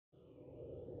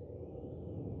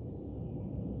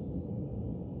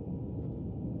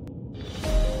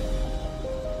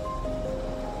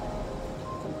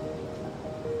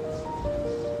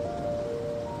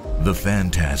the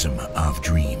phantasm of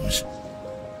dreams,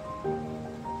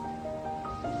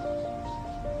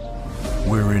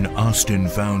 wherein Austin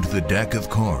found the deck of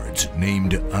cards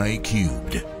named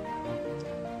I³III.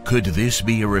 Could this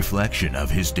be a reflection of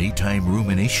his daytime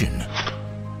rumination,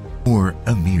 or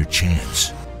a mere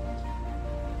chance?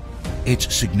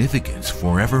 Its significance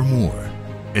forevermore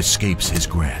escapes his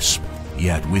grasp,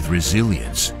 yet with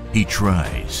resilience he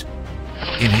tries.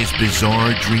 In his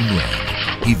bizarre dreamland,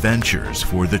 he ventures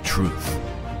for the truth.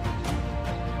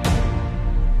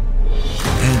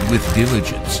 And with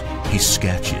diligence, he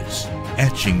sketches,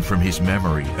 etching from his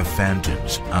memory of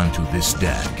phantoms onto this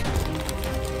deck.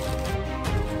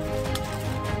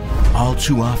 All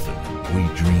too often, we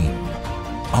dream.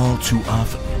 All too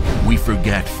often, we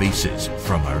forget faces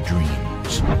from our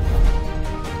dreams.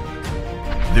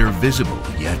 They're visible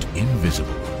yet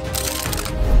invisible.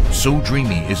 So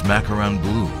dreamy is macaron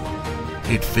blue.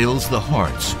 It fills the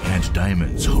hearts and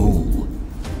diamonds whole,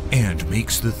 and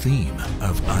makes the theme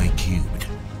of I³III.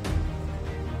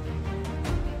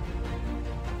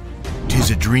 'Tis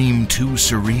a dream too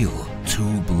surreal,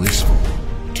 too blissful.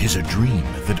 'Tis a dream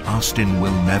that Austin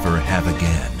will never have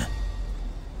again.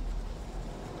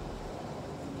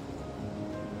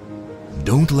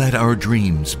 Don't let our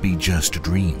dreams be just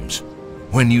dreams.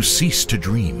 When you cease to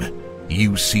dream,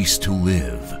 you cease to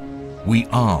live. We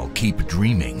all keep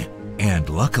dreaming, and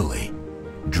luckily,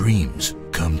 dreams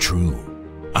come true.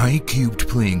 I³III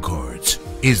playing cards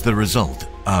is the result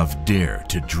of Dare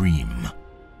to Dream.